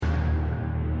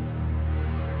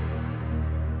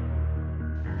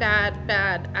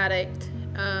bad addict.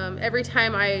 Every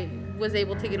time I was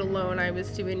able to get a loan, I was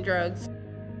doing drugs.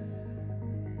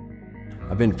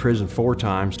 I've been to prison 4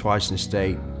 times, twice in the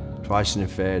state, twice in the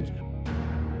fed.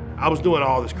 I was doing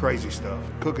all this crazy stuff,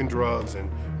 cooking drugs and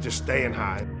just staying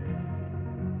high.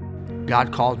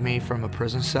 God called me from a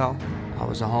prison cell. I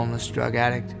was a homeless drug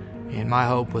addict, and my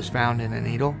hope was found in a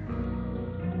needle.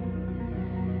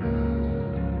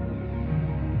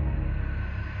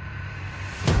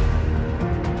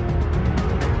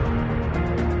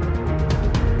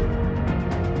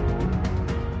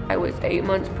 I was 8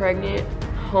 months pregnant,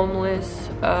 homeless,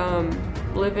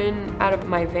 living out of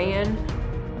my van.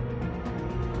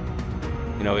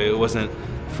 You know, it wasn't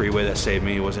Freeway that saved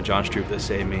me, it wasn't John Stroop that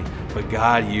saved me, but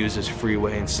God uses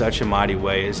Freeway in such a mighty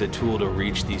way as a tool to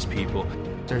reach these people.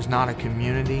 There's not a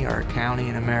community or a county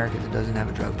in America that doesn't have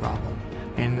a drug problem.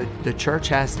 And the church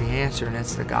has the answer, and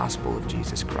it's the gospel of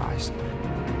Jesus Christ.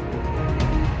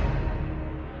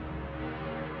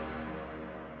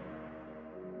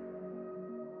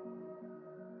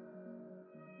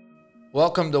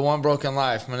 Welcome to One Broken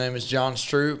Life. My name is John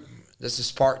Stroop. This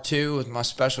is part 2 with my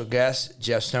special guest,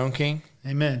 Jeff Stoneking.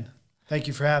 Amen. Thank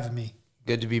you for having me.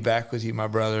 Good to be back with you, my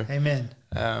brother. Amen.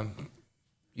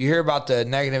 You hear about the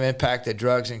negative impact that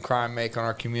drugs and crime make on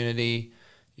our community.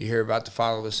 You hear about the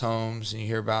fatherless homes, and you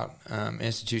hear about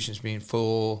institutions being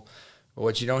full. But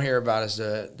what you don't hear about is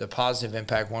the positive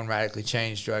impact one radically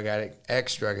changed drug addict,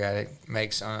 ex-drug addict,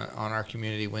 makes on our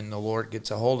community when the Lord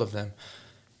gets a hold of them.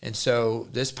 And so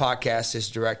this podcast is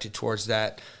directed towards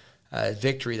that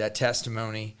victory, that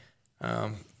testimony.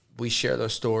 We share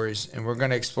those stories, and we're going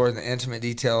to explore the intimate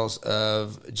details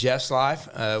of Jeff's life.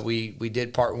 We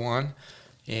did part 1,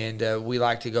 and we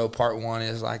like to go part 1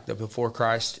 is like the before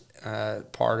Christ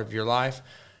part of your life,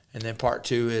 and then part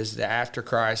 2 is the after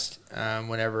Christ,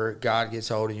 whenever God gets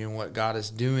a hold of you and what God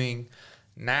is doing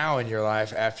now in your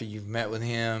life after you've met with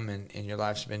Him and your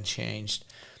life's been changed.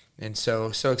 And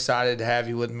so excited to have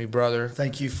you with me, brother.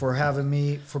 Thank you for having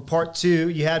me for part 2.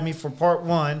 You had me for part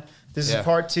 1. This is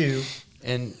part 2.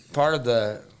 And part of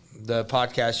the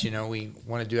podcast, you know, we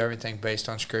want to do everything based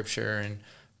on Scripture and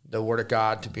the Word of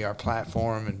God to be our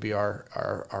platform and be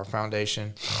our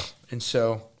foundation. And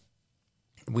so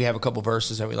we have a couple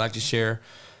verses that we like to share.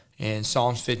 In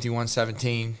Psalms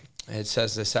 51:17, it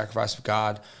says the sacrifice of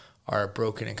God are a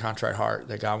broken and contrite heart,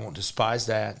 that God won't despise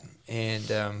that. And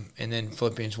then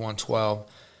Philippians 1:12,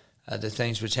 the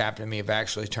things which happened to me have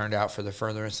actually turned out for the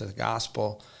furtherance of the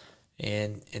gospel.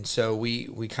 And so we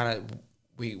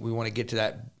want to get to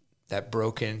that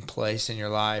broken place in your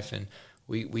life, and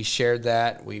we shared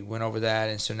that, we went over that,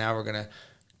 and so now we're going to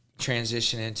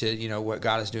transition into, you know, what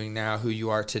God is doing now, who you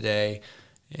are today,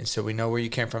 and so we know where you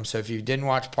came from. So if you didn't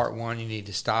watch part 1, you need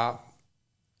to stop,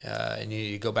 and you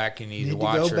need to go back, and you need to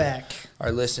watch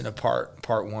or listen to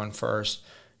part 1 first.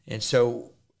 And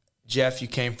so, Jeff, you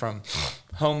came from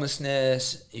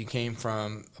homelessness, you came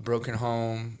from a broken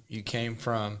home, you came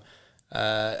from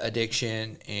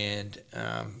addiction and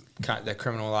the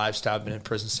criminal lifestyle. I've been in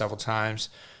prison several times.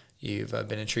 You've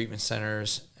been in treatment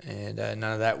centers, and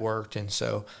none of that worked. And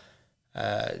so,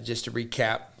 just to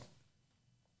recap,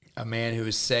 a man who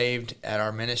was saved at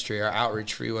our ministry, our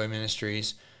Outreach Freeway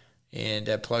Ministries, and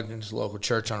plugged into the local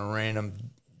church on a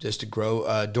random, just to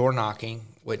grow, door knocking,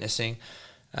 witnessing.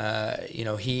 You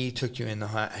know, he took you in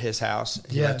his house.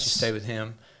 He let you stay with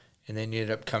him, and then you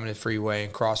ended up coming to Freeway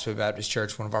and Crossway Baptist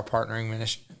Church, one of our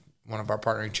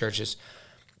partnering churches.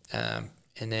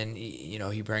 And then, you know,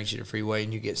 he brings you to Freeway,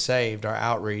 and you get saved. Our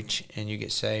Outreach, and you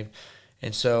get saved.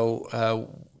 And so,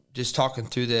 just talking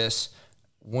through this,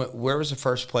 where was the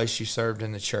first place you served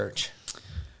in the church?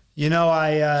 You know,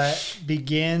 I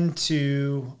began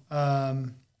to.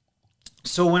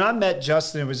 So when I met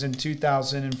Justin, it was in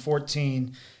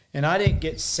 2014, and I didn't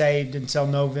get saved until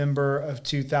November of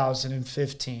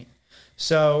 2015.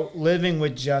 So living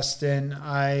with Justin,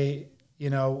 I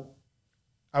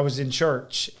was in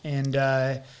church, and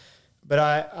but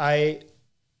I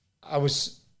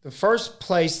was the first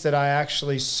place that I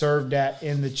actually served at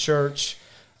in the church,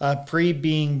 pre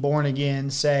being born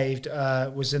again, saved,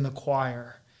 was in the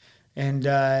choir, and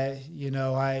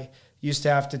I used to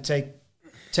have to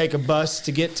take a bus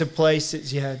to get to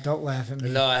places. Yeah, don't laugh at me.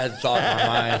 No, I had a thought in my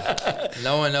mind.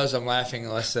 No one knows I'm laughing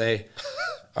unless they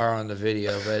are on the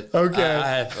video. But okay. I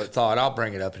had a thought. I'll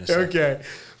bring it up in a second. Okay.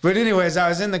 But anyways, I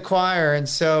was in the choir, and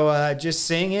so just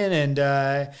singing, and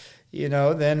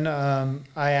then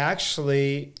I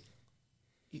actually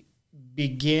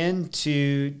began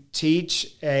to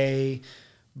teach a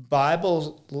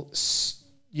Bible,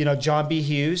 John B.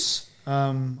 Hughes,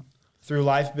 through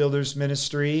Life Builders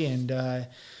Ministry, and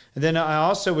And then I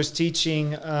also was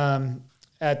teaching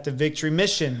at the Victory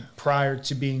Mission prior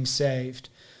to being saved.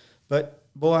 But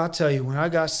boy, I'll tell you, when I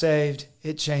got saved,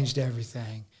 it changed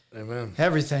everything. Amen.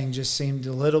 Everything just seemed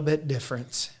a little bit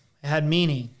different. It had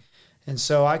meaning. And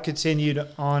so I continued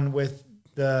on with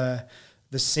the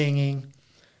singing,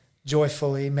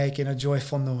 joyfully making a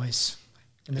joyful noise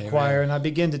in the choir. And I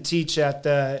began to teach at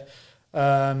the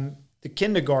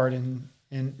kindergarten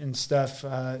and stuff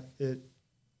in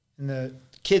the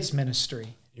kids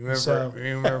ministry. You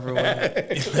remember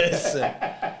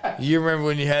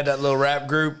when you had that little rap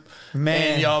group?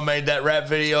 Man. And y'all made that rap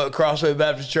video at Crossway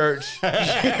Baptist Church?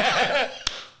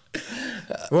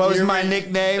 What was my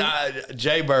nickname?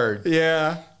 Jaybird.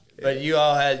 Yeah. But you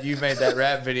made that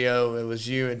rap video. It was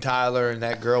you and Tyler, and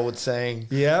that girl would sing.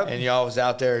 Yep. And y'all was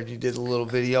out there, and you did a little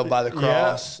video by the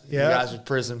cross. Yep. You guys were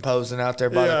prison posing out there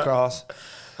by the cross.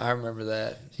 I remember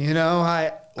that. You know,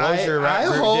 I Did your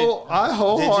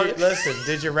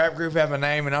rap group have a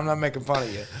name? And I'm not making fun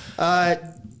of you.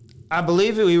 I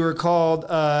believe we were called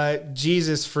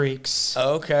Jesus Freaks.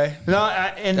 Oh, okay. No,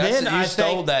 I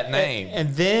stole that name.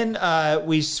 And then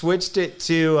we switched it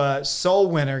to Soul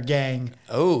Winner Gang.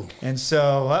 Oh. And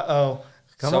so,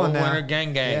 come Soul on now. Winner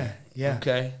Gang. Yeah.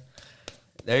 Okay.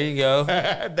 There you go.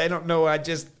 They don't know. I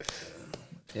just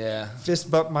fist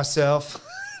bumped myself.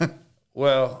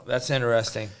 Well, that's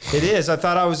interesting. It is. I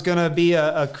thought I was going to be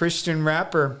a Christian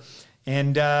rapper,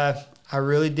 and I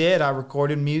really did. I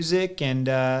recorded music and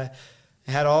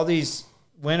had all these,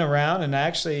 went around and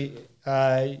actually,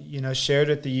 shared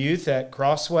with the youth at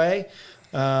Crossway.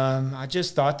 I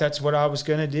just thought that's what I was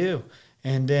going to do.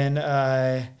 And then,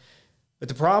 but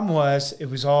the problem was it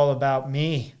was all about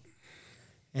me,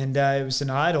 and it was an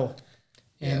idol.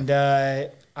 Yeah.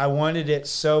 And I wanted it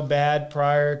so bad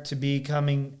prior to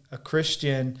becoming a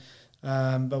Christian.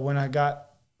 But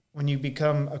when you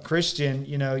become a Christian,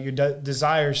 your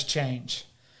desires change.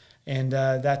 And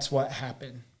that's what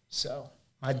happened. So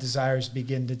my desires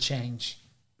begin to change.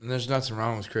 And there's nothing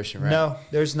wrong with Christian rap. No,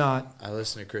 there's not. I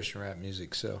listen to Christian rap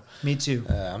music, so. Me too.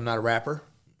 I'm not a rapper.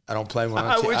 I don't play one on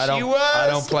I wish you was. I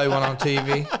don't play one on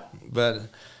TV. But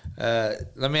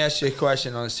let me ask you a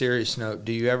question on a serious note.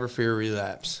 Do you ever fear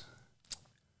relapse?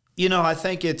 I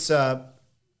think it's the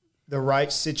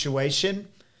right situation,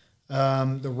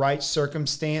 the right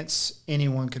circumstance,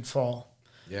 anyone could fall.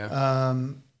 Yeah.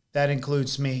 That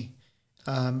includes me.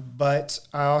 But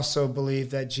I also believe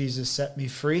that Jesus set me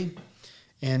free.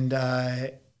 And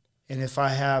if I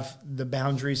have the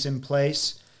boundaries in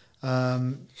place,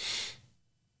 then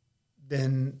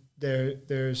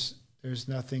there's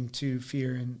nothing to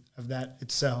fear of that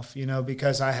itself,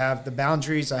 because I have the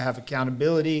boundaries, I have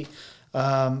accountability.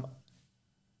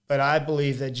 But I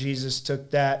believe that Jesus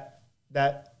took that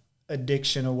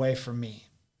addiction away from me.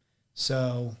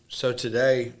 So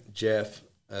today, Jeff,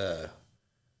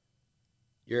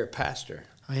 you're a pastor.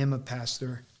 I am a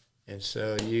pastor. And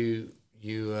so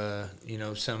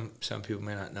some people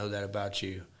may not know that about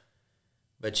you,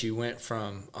 but you went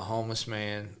from a homeless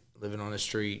man living on the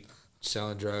street,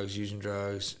 selling drugs, using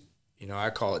drugs. I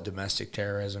call it domestic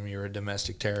terrorism. You're a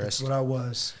domestic terrorist. That's what I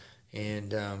was.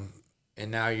 And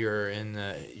now you're in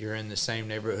the same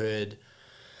neighborhood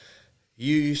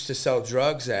you used to sell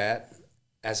drugs at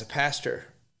as a pastor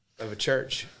of a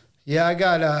church. Yeah, I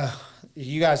got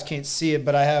you guys can't see it,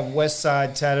 but I have West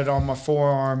Side tatted on my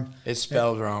forearm. It's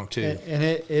spelled wrong too. And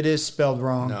it is spelled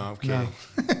wrong. No, I'm kidding.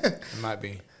 No. It might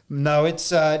be. No, it's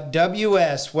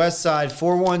WS West Side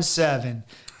 417.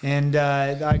 And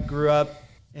I grew up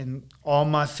and all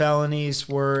my felonies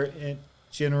were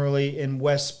generally in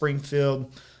West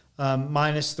Springfield,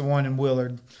 minus the one in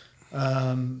Willard.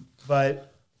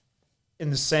 But in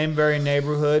the same very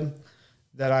neighborhood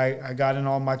that I got in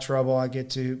all my trouble, I get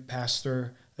to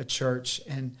pastor a church.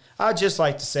 And I'd just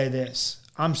like to say this.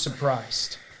 I'm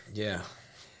surprised. Yeah.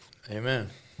 Amen.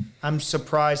 I'm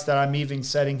surprised that I'm even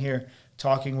sitting here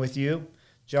talking with you.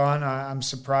 John, I'm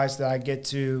surprised that I get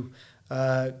to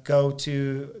go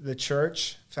to the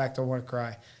church. In fact, I want to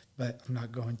cry, but I'm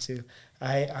not going to.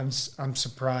 I'm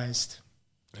surprised.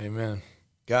 Amen.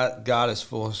 God is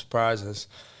full of surprises.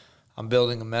 I'm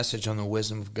building a message on the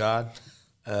wisdom of God.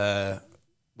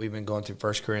 We've been going through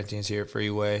 1 Corinthians here at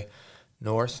Freeway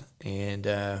North, and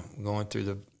going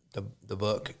through the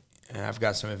book. And I've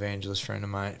got some evangelist friends of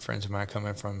mine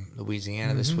coming from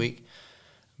Louisiana this week.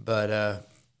 But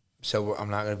so I'm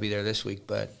not going to be there this week,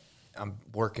 but I'm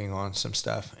working on some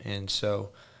stuff. And so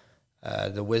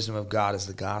the wisdom of God is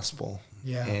the gospel.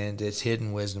 Yeah. And it's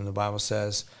hidden wisdom, the Bible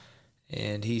says.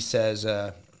 And he says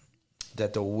that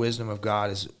the wisdom of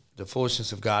God is, the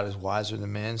foolishness of God is wiser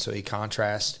than men. So he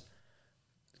contrasts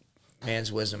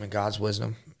man's wisdom and God's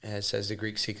wisdom. And it says the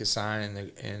Greeks seek a sign,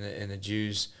 and the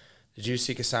Jews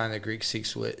seek a sign. The Greeks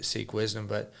seek wisdom,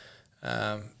 but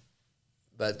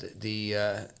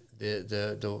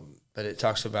it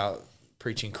talks about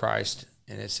preaching Christ,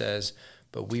 and it says,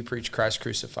 but we preach Christ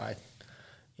crucified.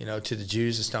 To the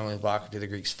Jews, a stumbling block, to the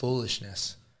Greeks,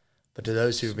 foolishness. But to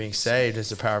those who are being saved is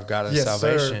the power of God and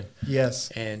salvation. Sir.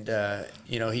 Yes. And,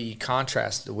 he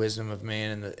contrasts the wisdom of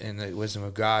man and the wisdom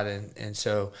of God. And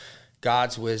so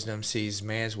God's wisdom sees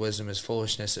man's wisdom as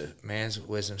foolishness. Man's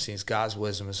wisdom sees God's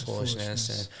wisdom as foolishness.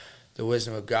 And the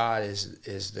wisdom of God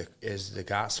is the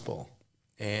gospel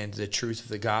and the truth of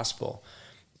the gospel.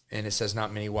 And it says,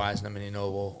 not many wise, not many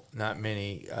noble, not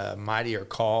many mighty are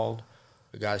called,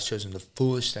 but God has chosen the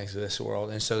foolish things of this world.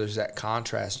 And so there's that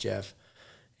contrast, Jeff.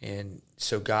 And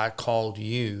so God called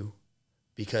you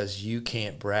because you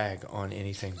can't brag on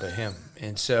anything but him.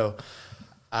 And so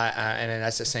and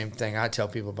that's the same thing I tell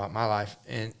people about my life.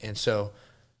 And so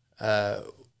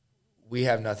we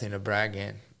have nothing to brag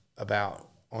about.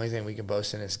 Only thing we can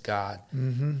boast in is God.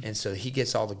 Mm-hmm. And so he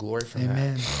gets all the glory from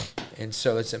that. And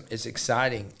so it's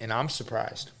exciting, and I'm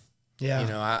surprised.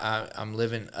 Yeah. I'm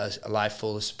living a life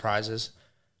full of surprises,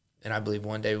 and I believe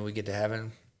one day when we get to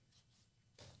heaven,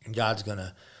 God's going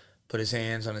to put his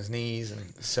hands on his knees,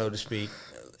 and so to speak,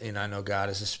 and I know God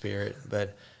is a spirit,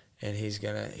 and he's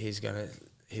going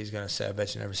to say, I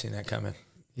bet you never seen that coming.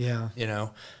 Yeah.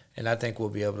 And I think we'll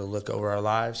be able to look over our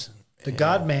lives. The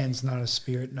God man's not a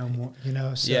spirit no more,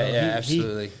 So yeah,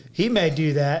 absolutely. He may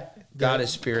do that. God is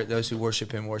spirit. Those who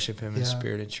worship him in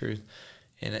spirit and truth.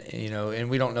 And and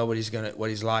we don't know what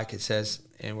he's like. It says,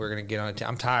 and we're gonna get on it.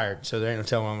 I'm tired, so there ain't no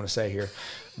telling what I'm gonna say here.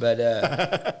 But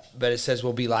it says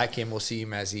we'll be like him. We'll see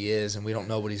him as he is, and we don't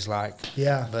know what he's like.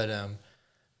 Yeah. But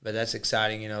that's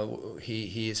exciting.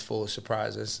 He is full of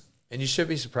surprises, and you should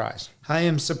be surprised. I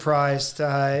am surprised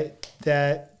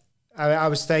that I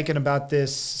was thinking about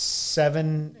this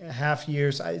 7.5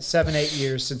 years, 7-8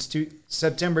 years since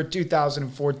September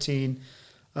 2014.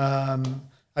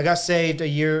 I got saved a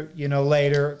year,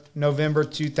 later, November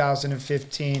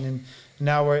 2015, and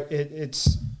now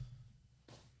it's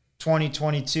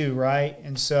 2022, right?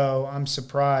 And so I'm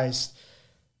surprised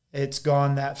it's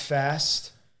gone that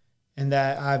fast, and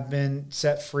that I've been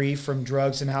set free from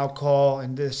drugs and alcohol,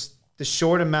 and the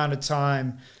short amount of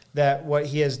time that what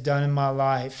he has done in my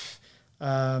life,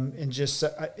 and just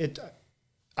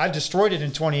I destroyed it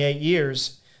in 28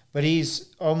 years. But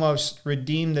he's almost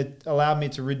allowed me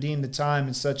to redeem the time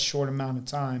in such a short amount of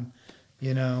time,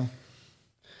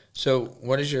 So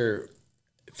what is your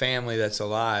family that's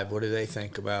alive? What do they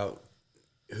think about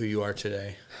who you are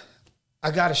today?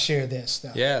 I got to share this,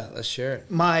 though. Yeah, let's share it.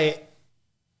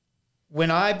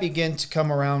 When I began to come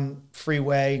around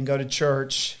Freeway and go to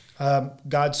church,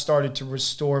 God started to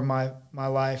restore my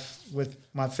life with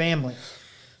my family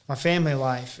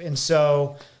life. And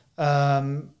so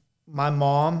my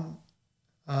mom,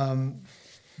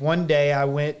 one day I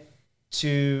went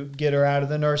to get her out of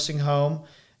the nursing home,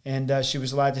 and she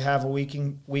was allowed to have a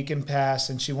weekend pass,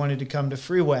 and she wanted to come to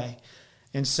Freeway.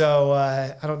 And so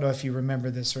I don't know if you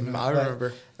remember this or not. I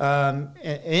remember.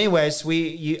 Anyways,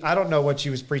 I don't know what she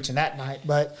was preaching that night,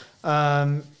 but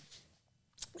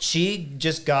she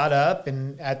just got up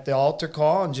and at the altar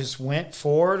call and just went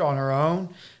forward on her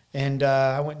own. And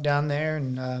I went down there,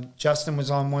 and Justin was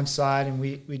on one side, and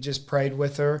we just prayed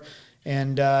with her.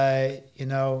 And,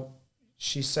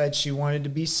 she said she wanted to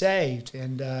be saved.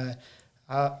 And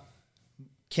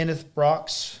Kenneth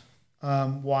Brock's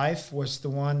wife was the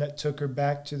one that took her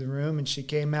back to the room, and she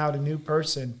came out a new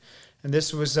person. And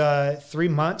this was 3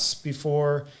 months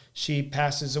before she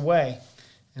passes away.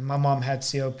 And my mom had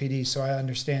COPD, so I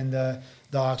understand the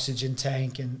oxygen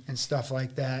tank and stuff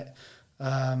like that.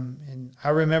 And I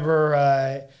remember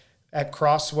at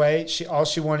Crossway, all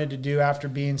she wanted to do after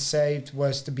being saved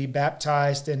was to be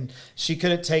baptized, and she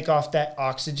couldn't take off that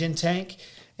oxygen tank.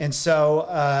 And so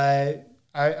I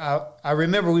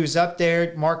remember we was up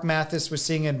there. Mark Mathis was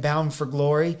singing "Bound for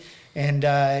Glory," and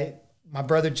my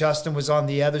brother Justin was on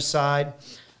the other side,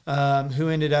 who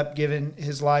ended up giving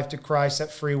his life to Christ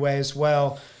at Freeway as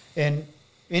well. And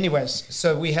anyways,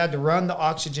 so we had to run the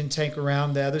oxygen tank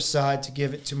around the other side to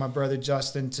give it to my brother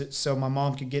Justin so my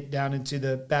mom could get down into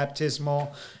the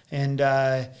baptismal. And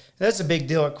that's a big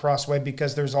deal at Crossway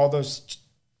because there's all those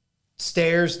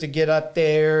stairs to get up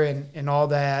there and all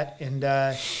that. And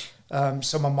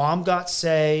so my mom got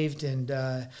saved,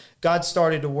 and God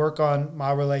started to work on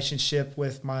my relationship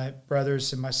with my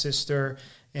brothers and my sister,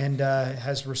 and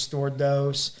has restored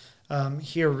those.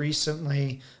 Here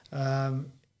recently,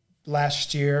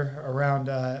 last year around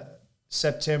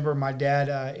September, my dad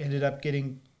ended up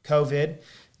getting COVID,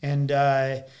 And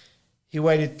he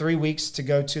waited 3 weeks to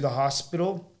go to the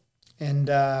hospital. And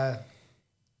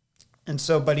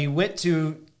so, but he went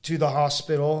to the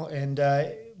hospital, and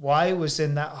while he was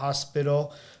in that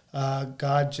hospital,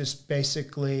 God just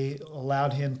basically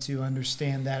allowed him to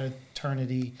understand that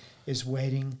eternity is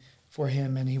waiting for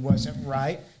him, and he wasn't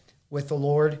right with the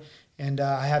Lord. And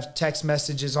I have text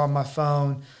messages on my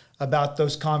phone about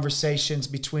those conversations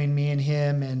between me and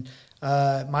him. And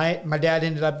my dad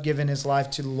ended up giving his life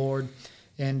to the Lord,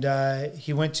 and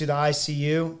he went to the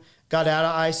ICU, got out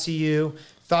of ICU,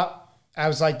 I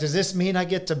was like, does this mean I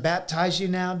get to baptize you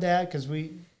now, Dad? Because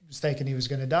we was thinking he was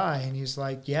going to die. And he's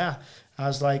like, yeah. I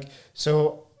was like,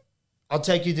 so I'll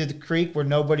take you to the creek where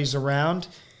nobody's around,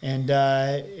 and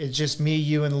it's just me,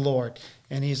 you, and the Lord.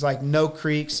 And he's like, no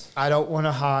creeks. I don't want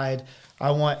to hide.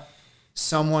 I want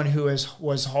someone who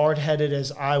was hard-headed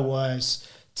as I was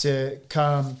to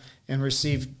come and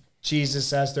receive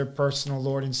Jesus as their personal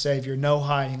Lord and Savior. No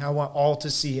hiding. I want all to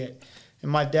see it. And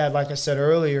my dad, like I said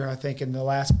earlier, I think in the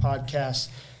last podcast,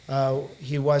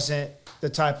 he wasn't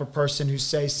the type of person who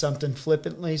says something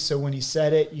flippantly. So when he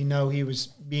said it, he was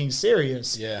being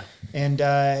serious. Yeah.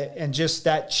 And just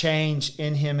that change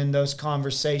in him in those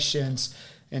conversations,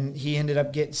 and he ended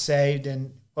up getting saved.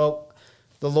 And well,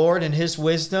 the Lord in his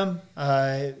wisdom,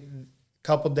 a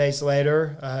couple days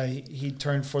later, he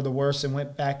turned for the worse and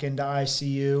went back into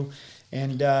ICU,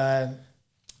 and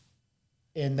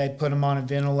they put him on a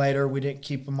ventilator. We didn't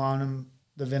keep him on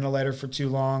the ventilator for too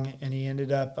long, and he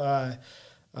ended up,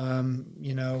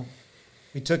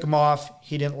 we took him off.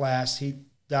 He didn't last. He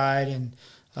died, and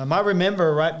I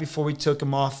remember right before we took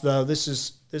him off, though, this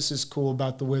is cool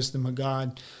about the wisdom of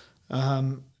God.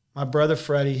 My brother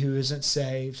Freddie, who isn't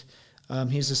saved,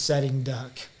 he's a setting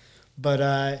duck, but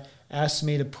asked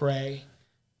me to pray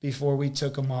before we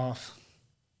took him off.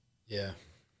 Yeah.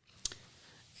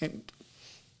 And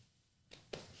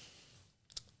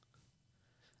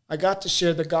I got to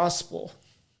share the gospel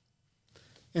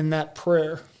in that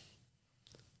prayer.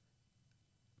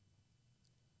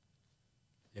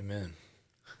 Amen.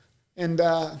 And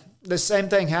the same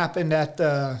thing happened at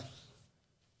the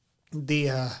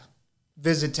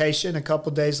visitation a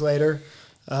couple days later.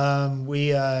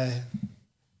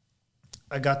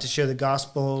 I got to share the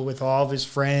gospel with all of his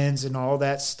friends and all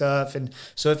that stuff. And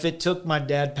so if it took my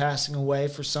dad passing away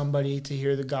for somebody to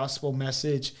hear the gospel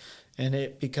message and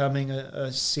it becoming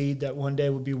a seed that one day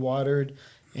would be watered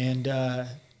and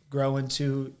grow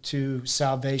into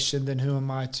salvation, then who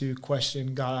am I to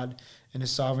question God and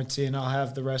his sovereignty? And I'll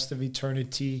have the rest of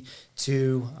eternity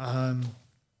to.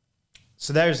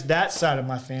 So there's that side of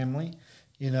my family.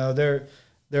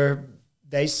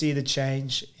 They see the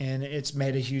change, and it's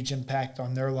made a huge impact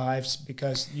on their lives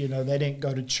because, they didn't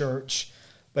go to church,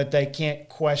 but they can't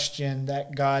question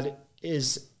that God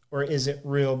is or isn't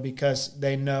real because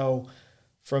they know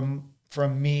from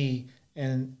me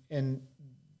and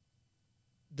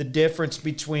the difference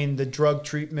between the drug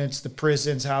treatments, the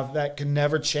prisons, how that can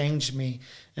never change me,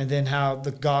 and then how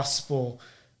the gospel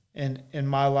and in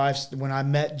my life, when I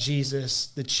met Jesus,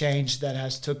 the change that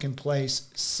has taken place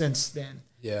since then.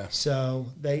 Yeah. So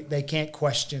they can't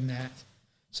question that.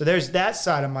 So there's that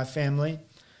side of my family.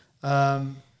 I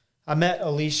met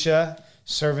Alicia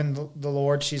serving the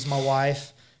Lord. She's my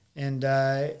wife, and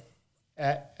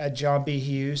at John B.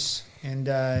 Hughes,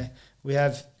 and we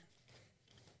have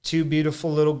two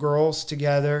beautiful little girls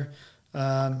together,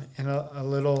 and a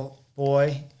little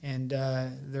boy, and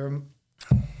they're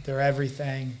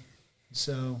everything.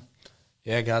 So,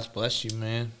 yeah, God's blessed you,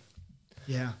 man.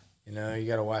 Yeah. You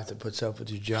got a wife that puts up with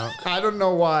your junk. I don't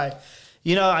know why.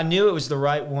 I knew it was the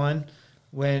right one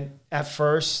when at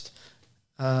first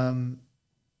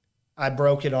I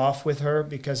broke it off with her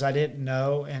because I didn't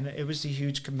know, and it was a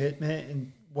huge commitment.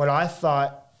 And what I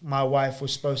thought my wife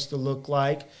was supposed to look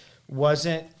like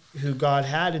wasn't who God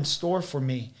had in store for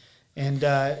me. And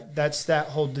that's that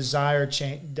whole desire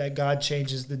change, that God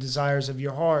changes the desires of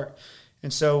your heart.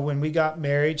 And so when we got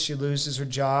married, she loses her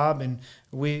job, and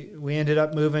we ended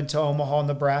up moving to Omaha,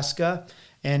 Nebraska.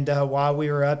 And while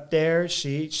we were up there,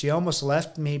 she almost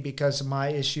left me because of my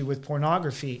issue with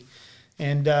pornography.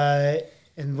 And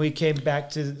we came back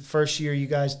to the first year you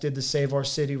guys did the Save Our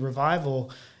City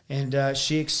revival, and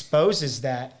she exposes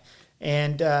that.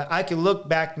 And I can look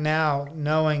back now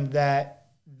knowing that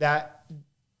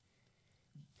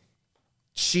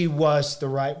she was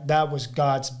that was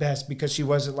God's best, because she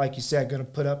wasn't, like you said, going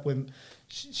to put up with,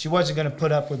 she wasn't going to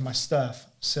put up with my stuff.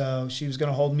 So she was going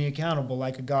to hold me accountable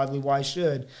like a godly wife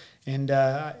should. And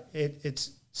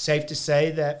it's safe to say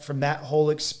that from that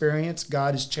whole experience,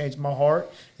 God has changed my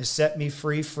heart, has set me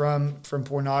free from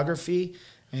pornography.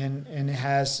 and it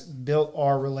has built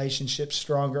our relationship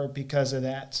stronger because of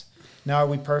that. Now, are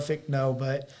we perfect? No,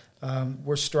 but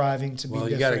we're striving to be Well,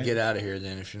 you different. got to get out of here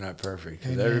then if you're not perfect.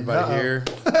 Because Amen. everybody here,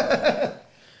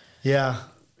 Yeah.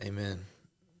 amen.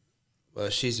 Well,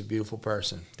 she's a beautiful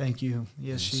person. Thank you.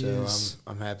 Yes, And she so is.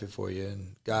 I'm happy for you,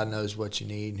 and God knows what you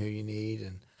need and who you need.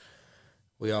 And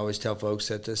we always tell folks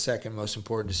that the second most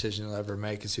important decision they'll ever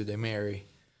make is who they marry.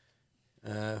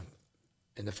 And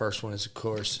the first one is, of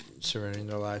course, surrendering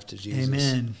their life to Jesus.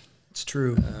 Amen. It's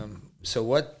true. So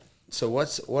what's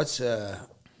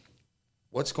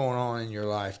going on in your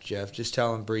life, Jeff? Just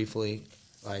tell them briefly,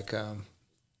 like,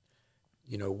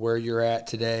 where you're at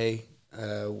today.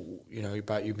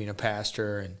 About you being a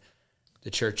pastor and the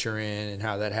church you're in and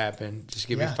how that happened. Just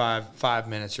give me 5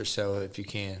 minutes or so if you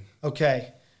can.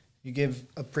 Okay. You give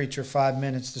a preacher 5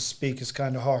 minutes to speak is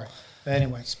kind of hard. But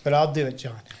anyways, but I'll do it,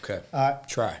 John. Okay.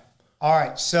 Try. All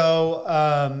right.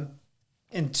 So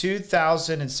in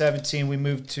 2017, we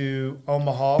moved to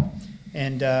Omaha,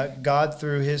 and God,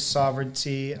 through his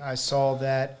sovereignty, I saw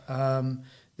that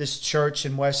this church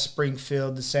in West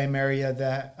Springfield, the same area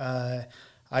that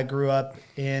I grew up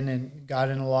in and got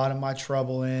in a lot of my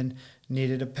trouble in,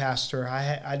 needed a pastor.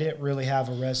 I didn't really have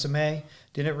a resume,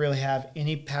 didn't really have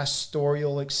any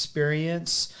pastoral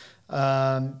experience,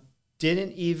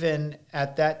 didn't even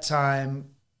at that time,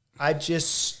 I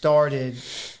just started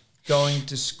going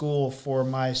to school for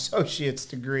my associate's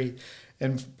degree.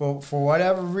 And for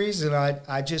whatever reason,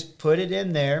 I just put it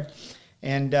in there,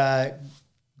 and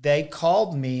they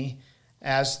called me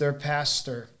as their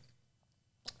pastor.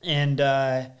 And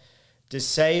to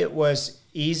say it was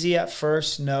easy at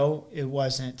first, no, it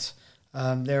wasn't.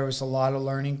 There was a lot of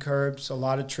learning curves, a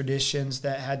lot of traditions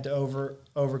that had to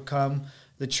overcome.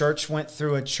 The church went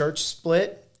through a church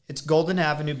split. It's Golden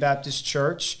Avenue Baptist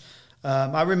Church.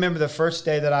 I remember the first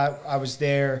day that I was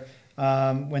there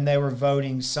when they were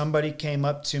voting, somebody came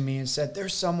up to me and said,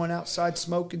 "There's someone outside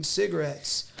smoking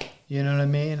cigarettes." You know what I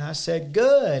mean? And I said,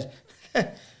 "Good."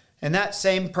 And that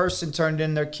same person turned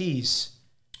in their keys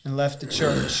and left the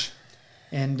church.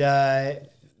 And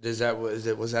Was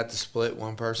that the split,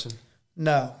 one person?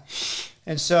 no.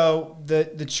 And so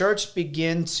the church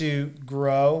began to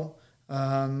grow,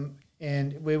 and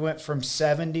we went from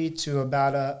 70 to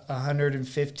about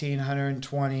 115,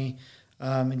 120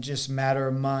 in just a matter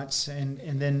of months.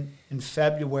 And then in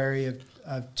February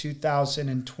of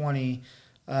 2020,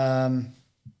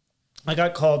 I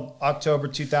got called October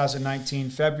 2019,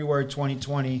 February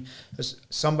 2020.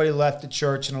 Somebody left the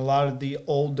church, and a lot of the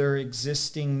older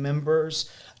existing members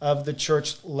of the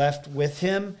church left with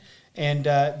him. And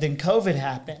then COVID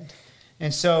happened.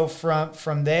 And so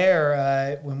from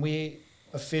there, when we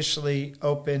officially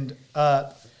opened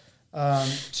up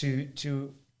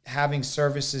to having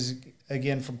services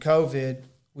again from COVID,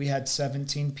 we had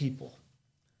 17 people.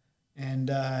 And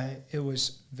it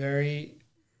was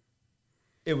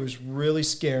really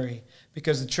scary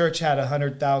because the church had a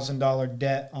 $100,000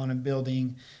 debt on a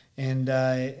building, and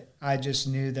I just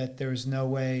knew that there was no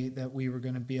way that we were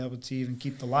going to be able to even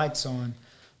keep the lights on.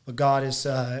 But God is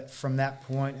from that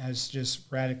point has just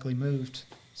radically moved.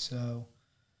 So,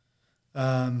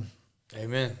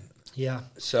 Amen. Yeah.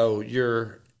 So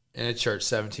you're in a church,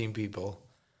 17 people.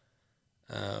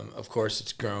 Of course,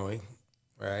 it's growing,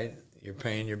 right? You're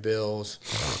paying your bills.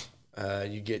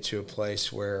 You get to a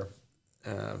place where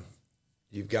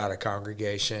you've got a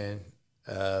congregation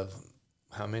of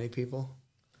how many people?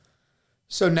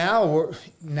 So now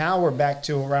we're back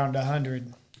to around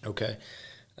 100. Okay.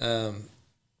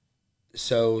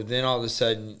 So then all of a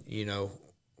sudden,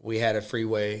 we had a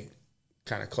freeway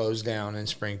kind of closed down in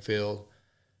Springfield,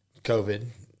 COVID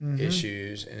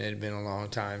issues, and it had been a long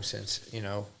time since,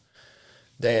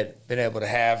 they had been able to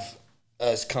have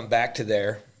us come back to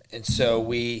there. And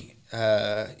so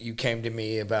you came to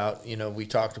me about, we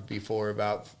talked before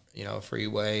about,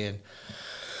 freeway, and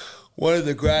one of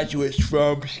the graduates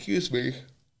from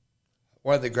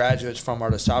our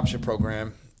discipleship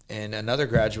program and another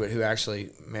graduate who actually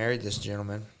married this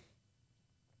gentleman,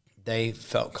 they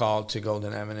felt called to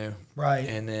Golden Avenue. Right.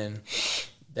 And then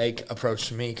they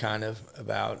approached me kind of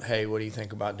about, hey, what do you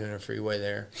think about doing a freeway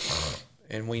there?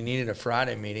 And we needed a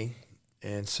Friday meeting.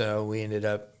 And so we ended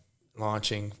up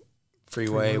launching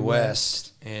Freeway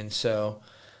West. And so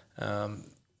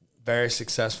very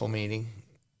successful meeting.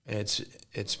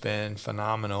 It's been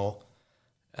phenomenal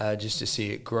just to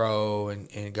see it grow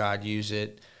and God use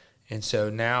it. And so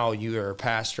now you are a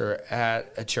pastor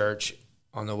at a church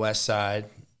on the west side,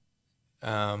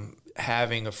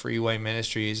 having a Freeway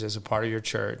Ministries as a part of your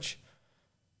church,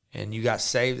 and you got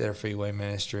saved at a Freeway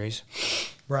Ministries.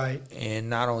 Right. And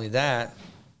not only that,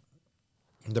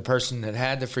 the person that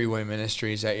had the Freeway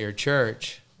Ministries at your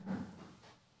church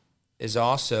is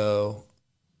also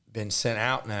been sent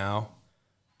out now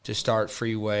to start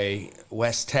Freeway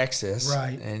West Texas.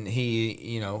 Right. And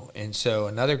he, and so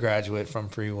another graduate from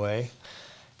Freeway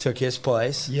took his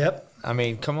place. Yep. I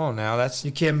mean, come on now. That's,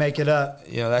 You can't make it up.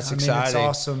 that's I mean, exciting. it's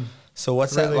awesome. So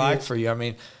what's Really that like is. for you? I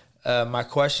mean, my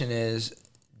question is,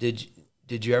 did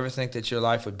you ever think that your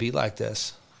life would be like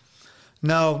this?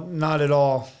 No, not at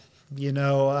all.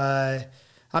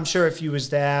 I'm sure if you was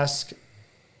to ask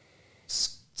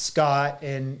Scott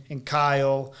and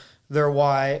Kyle, their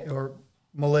wife, or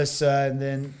Melissa, and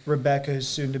then Rebecca, who's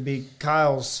soon to be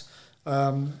Kyle's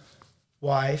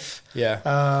wife,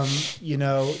 Yeah.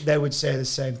 they would say the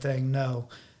same thing. No.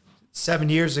 8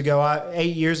 years ago,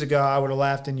 I would have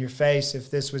laughed in your face if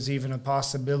this was even a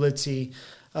possibility.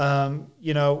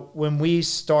 When we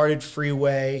started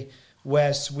Freeway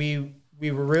West, we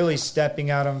were really stepping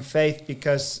out on faith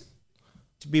because,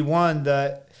 to be one,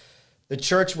 the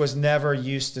church was never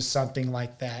used to something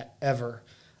like that ever.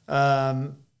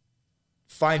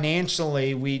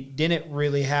 Financially, we didn't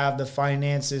really have the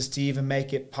finances to even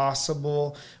make it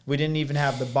possible. We didn't even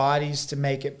have the bodies to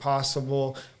make it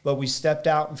possible, but we stepped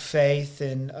out in faith.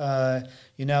 And,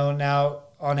 now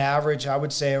on average, I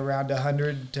would say around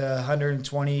 100 to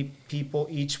 120 people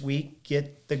each week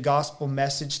get the gospel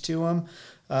message to them.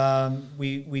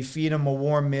 We feed them a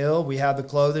warm meal. We have the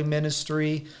clothing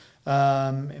ministry.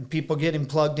 And people getting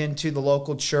plugged into the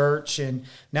local church. And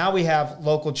now we have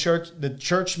the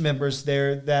church members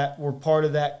there that were part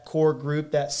of that core group,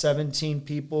 that 17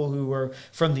 people who were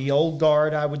from the old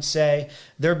guard, I would say.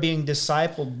 They're being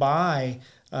discipled by,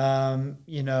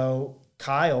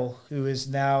 Kyle, who is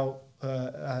now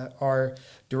our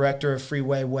director of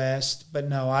Freeway West. But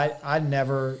no, I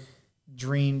never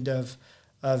dreamed of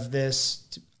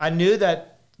this. I knew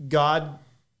that God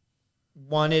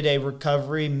wanted a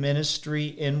recovery ministry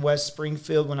in West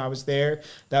Springfield when I was there.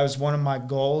 That was one of my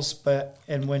goals.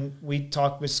 And when we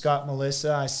talked with Scott and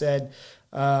Melissa, I said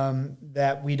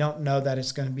that we don't know that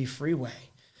it's going to be Freeway.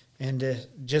 And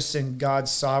just in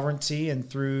God's sovereignty and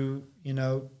through,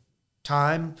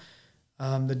 time,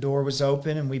 the door was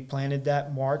open, and we planted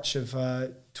that March of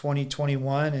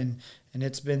 2021, and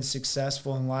it's been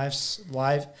successful, and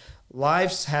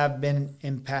lives have been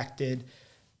impacted.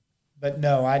 But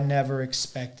no, I never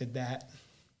expected that.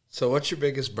 So what's your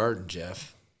biggest burden,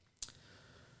 Jeff?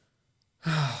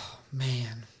 Oh,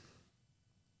 man.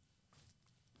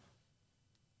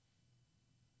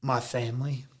 My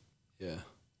family. Yeah.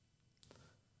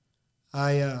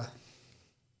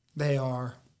 They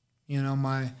are,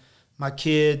 my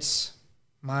kids,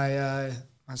 my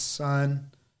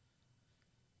son.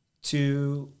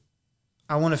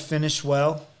 I want to finish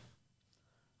well.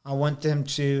 I want them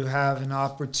to have an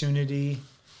opportunity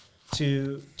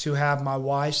to have my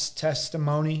wife's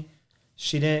testimony.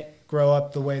 She didn't grow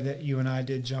up the way that you and I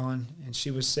did, John, and she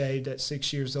was saved at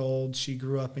 6 years old. She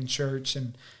grew up in church,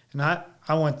 and I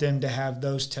want them to have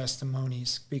those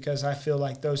testimonies, because I feel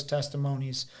like those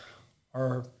testimonies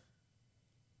are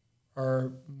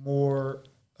more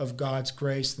of God's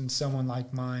grace than someone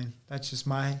like mine. That's just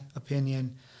my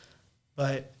opinion.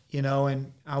 But,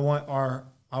 and I want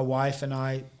my wife and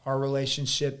I, our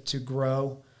relationship to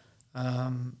grow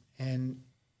and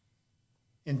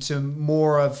into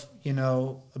more of,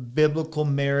 a biblical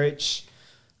marriage.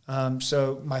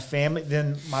 So my family,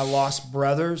 then my lost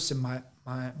brothers and my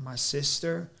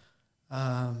sister,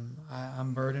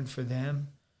 I'm burdened for them,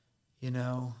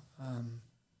 Amen.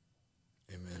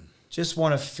 Just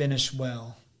want to finish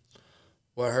well.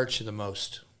 What hurts you the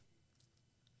most?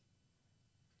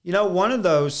 One of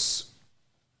those,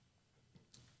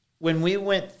 when we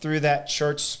went through that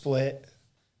church split,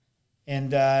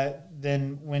 and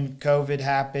then when COVID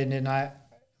happened, and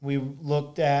we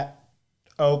looked at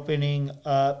opening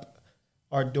up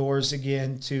our doors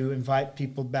again to invite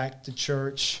people back to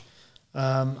church.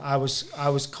 I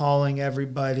was calling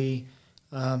everybody,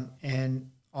 and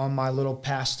on my little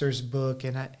pastor's book,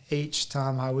 and each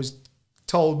time I was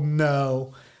told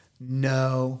no,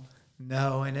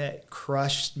 and it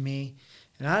crushed me,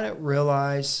 and I didn't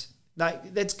realize.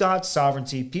 That's God's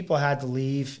sovereignty. People had to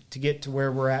leave to get to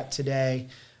where we're at today.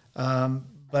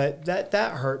 But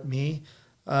that hurt me.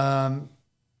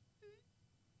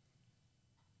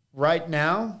 Right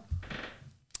now,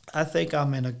 I think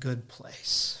I'm in a good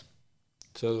place.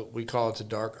 So we call it the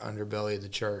dark underbelly of the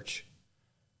church.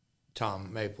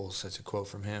 Tom Maples, that's a quote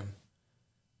from him.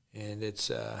 And it's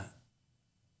the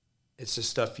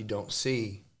stuff you don't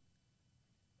see,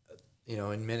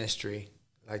 in ministry.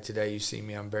 Like today, you see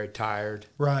me, I'm very tired.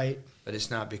 Right. But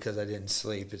it's not because I didn't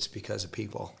sleep. It's because of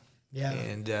people. Yeah.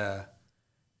 And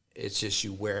it's just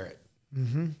you wear it.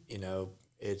 You know,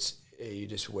 you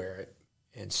just wear it.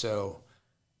 And so,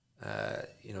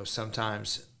 you know,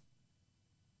 sometimes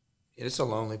it's a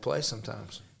lonely place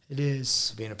sometimes. It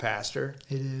is. Being a pastor.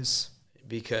 It is.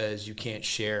 Because you can't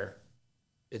share.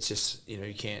 It's just, you know,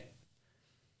 you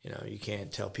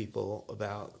can't tell people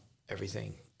about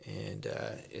everything. And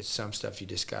it's some stuff you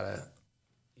just got to,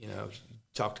 you know,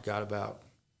 talk to God about.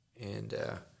 And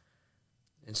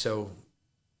so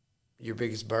your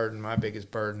biggest burden, my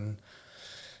biggest burden,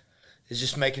 is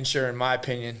just making sure, in my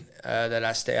opinion, that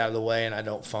I stay out of the way and I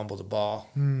don't fumble the ball,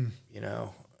 you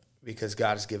know, because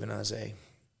God has given us a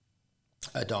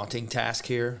daunting task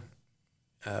here.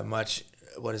 Much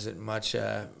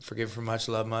forgive for much,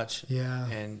 love much. Yeah.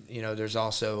 And, you know, there's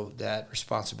also that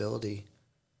responsibility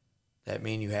that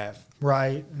me and you have.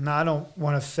 Right. And I don't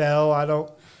want to fail. I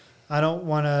don't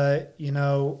want to, you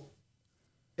know,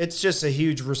 it's just a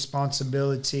huge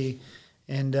responsibility.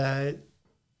 And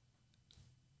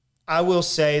I will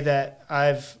say that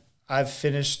I've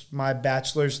finished my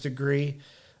bachelor's degree,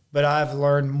 but I've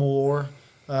learned more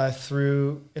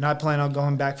and I plan on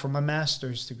going back for my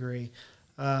master's degree.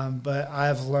 But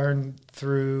I've learned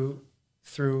through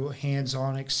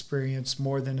hands-on experience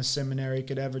more than a seminary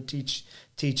could ever teach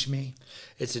me.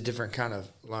 It's a different kind of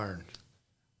learn.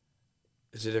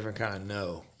 It's a different kind of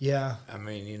know. Yeah. I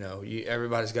mean, you know,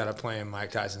 everybody's got a plan,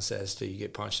 Mike Tyson says, till you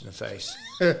get punched in the face.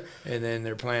 And then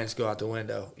their plans go out the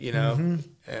window, you know.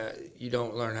 You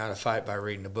don't learn how to fight by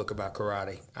reading a book about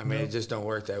karate. I mean, it just don't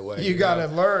work that way. You got to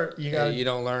learn. You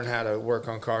don't learn how to work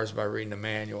on cars by reading a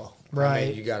manual. Right. I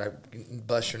mean, you got to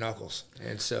bust your knuckles.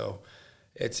 And so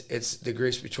it's the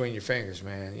grease between your fingers,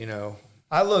 man, you know.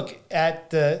 I look at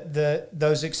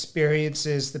those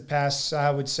experiences the past,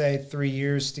 I would say, 3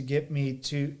 years to get me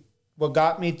to what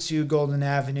got me to Golden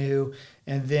Avenue,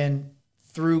 and then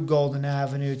through Golden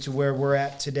Avenue to where we're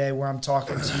at today, where I'm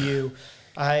talking to you.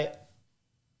 I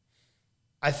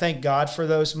thank God for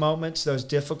those moments, those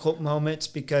difficult moments,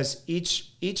 because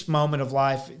each moment of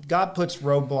life, God puts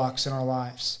roadblocks in our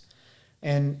lives.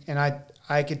 And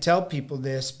I could tell people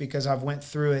this because I've went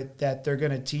through it, that they're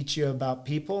going to teach you about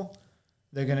people.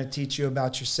 They're going to teach you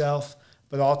about yourself,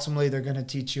 but ultimately they're going to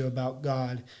teach you about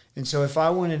God. And so if I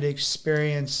wanted to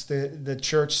experience the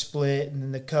church split and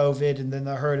then the COVID and then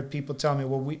the hurt of people telling me,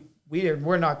 well,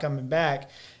 we're not coming back,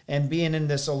 and being in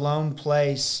this alone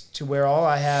place to where all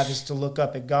I have is to look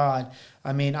up at God.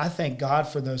 I mean, I thank God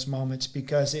for those moments,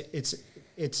 because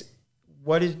it's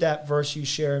what is that verse you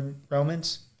share in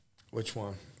Romans? Which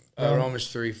one? Romans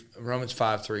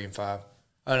 5, 3 and 5.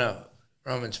 Oh, no.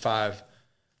 Romans 5,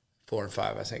 4 and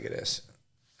 5, I think it is.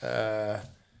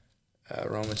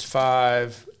 Romans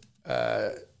 5,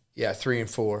 3 and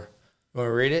 4. You want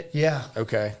to read it? Yeah.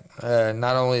 Okay.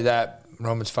 Not only that,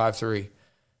 Romans 5, 3,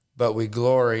 but we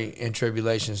glory in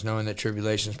tribulations, knowing that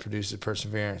tribulations produces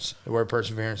perseverance. The word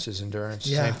perseverance is endurance,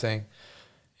 same thing.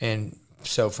 And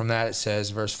so from that it says,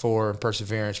 verse 4,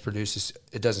 perseverance produces,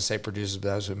 it doesn't say produces,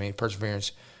 but that's what I mean.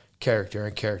 Perseverance, character,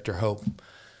 and character, hope.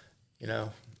 You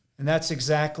know? And that's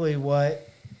exactly what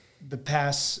the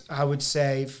past, I would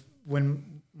say,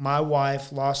 when my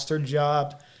wife lost her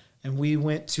job and we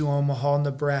went to Omaha,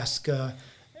 Nebraska,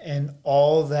 and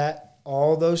all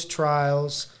those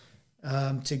trials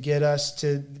to get us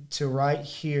to right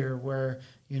here where,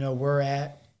 you know, we're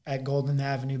at Golden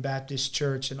Avenue Baptist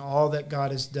Church, and all that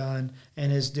God has done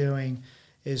and is doing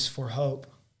is for hope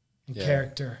and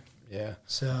character. Yeah.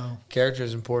 So character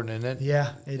is important, isn't it?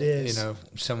 Yeah, it is. You know,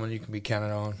 someone you can be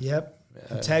counted on. Yep.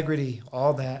 Integrity,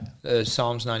 all that.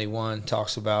 Psalms 91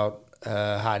 talks about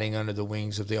hiding under the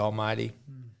wings of the Almighty,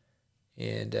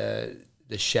 and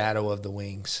the shadow of the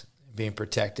wings, being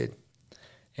protected.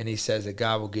 And he says that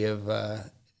God will give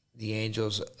the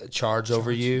angels a charge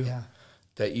over you,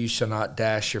 that you shall not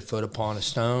dash your foot upon a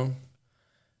stone.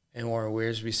 And Warren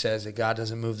Wiersbe says that God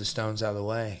doesn't move the stones out of the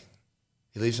way.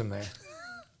 He leaves them there.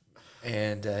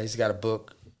 And he's got a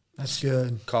book. That's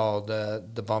good. Called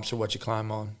The Bumps Are What You Climb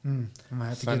On. I'm gonna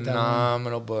have to get that one.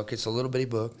 Phenomenal book. It's a little bitty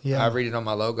book. Yeah. I read it on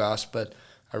my Logos, but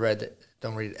I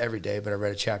don't read it every day, but I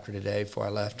read a chapter today before I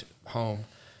left home.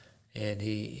 And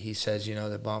he says, you know,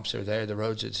 the bumps are there,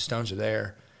 the stones are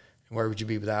there. And where would you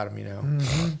be without them, you know?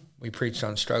 Mm-hmm. We preached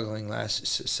on suffering last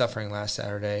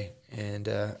Saturday, and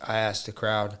I asked the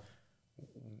crowd,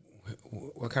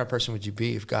 what kind of person would you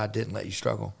be if God didn't let you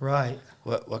struggle? Right.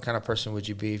 What kind of person would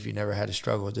you be if you never had to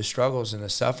struggle? The struggles and the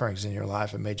sufferings in your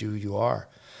life have made you who you are.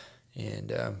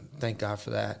 And thank God for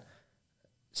that.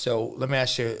 So let me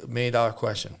ask you $1 million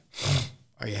question.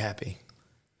 Are you happy?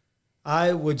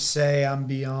 I would say I'm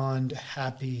beyond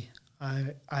happy.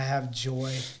 I have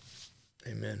joy.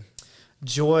 Amen.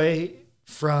 Joy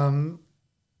from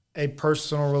a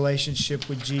personal relationship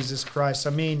with Jesus Christ. I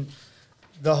mean,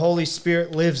 the Holy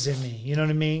Spirit lives in me. You know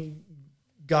what I mean?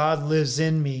 God lives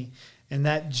in me, and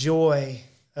that joy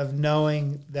of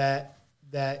knowing that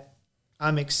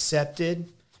I'm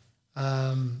accepted.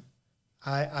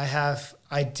 I have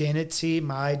identity.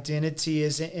 My identity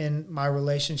isn't in my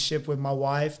relationship with my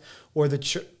wife or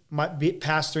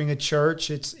pastoring a church.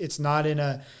 It's not in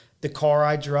the car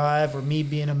I drive or me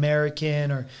being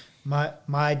American, or my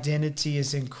identity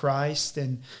is in Christ.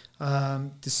 And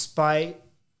despite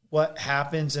what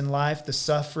happens in life, the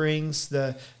sufferings,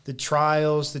 the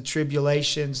trials, the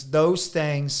tribulations, those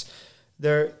things,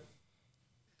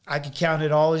 I could count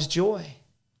it all as joy.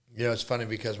 You know, it's funny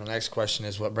because my next question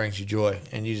is what brings you joy,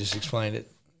 and you just explained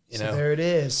it. So there it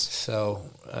is. So,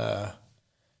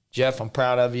 Jeff, I'm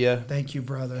proud of you. Thank you,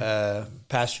 brother.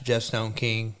 Pastor Jeff Stone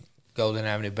King, Golden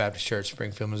Avenue Baptist Church,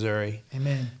 Springfield, Missouri.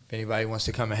 Amen. If anybody wants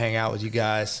to come and hang out with you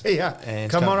guys, and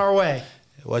come on our way.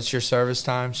 What's your service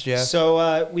times, Jeff?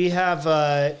 So we have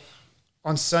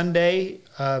on Sunday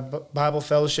Bible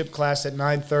fellowship class at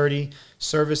 9:30,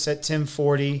 service at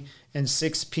 10:40, and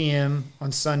 6 p.m.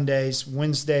 on Sundays.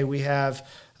 Wednesday we have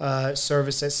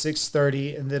service at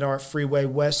 6:30, and then our Freeway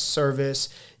West service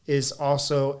is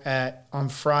also on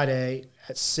Friday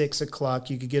at 6 o'clock.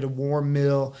 You could get a warm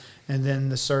meal, and then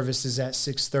the service is at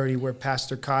 6:30, where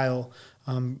Pastor Kyle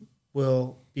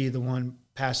will be the one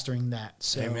pastoring that.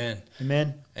 So,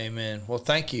 Amen. Well,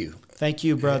 thank you. Thank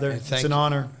you, brother. It's an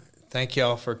honor. Thank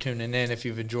y'all for tuning in. If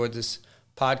you've enjoyed this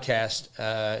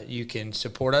podcast, you can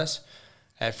support us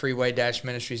at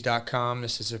freeway-ministries.com.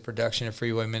 This is a production of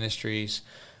Freeway Ministries.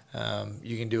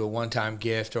 You can do a one-time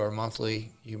gift or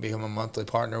you can become a monthly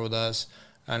partner with us.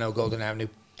 I know Golden Avenue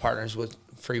partners with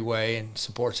Freeway and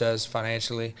supports us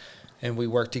financially, and we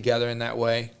work together in that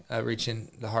way,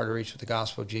 reaching the hard to reach with the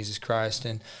gospel of Jesus Christ.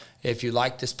 And if you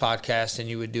like this podcast, then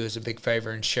you would do us a big favor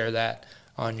and share that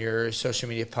on your social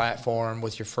media platform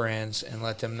with your friends and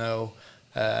let them know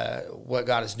what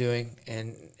God is doing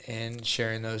and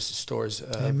sharing those stories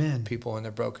of people in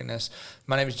their brokenness.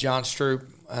 My name is John Stroop.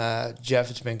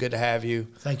 Jeff, it's been good to have you.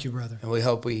 Thank you, brother. And we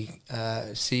hope we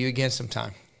see you again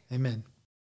sometime. Amen.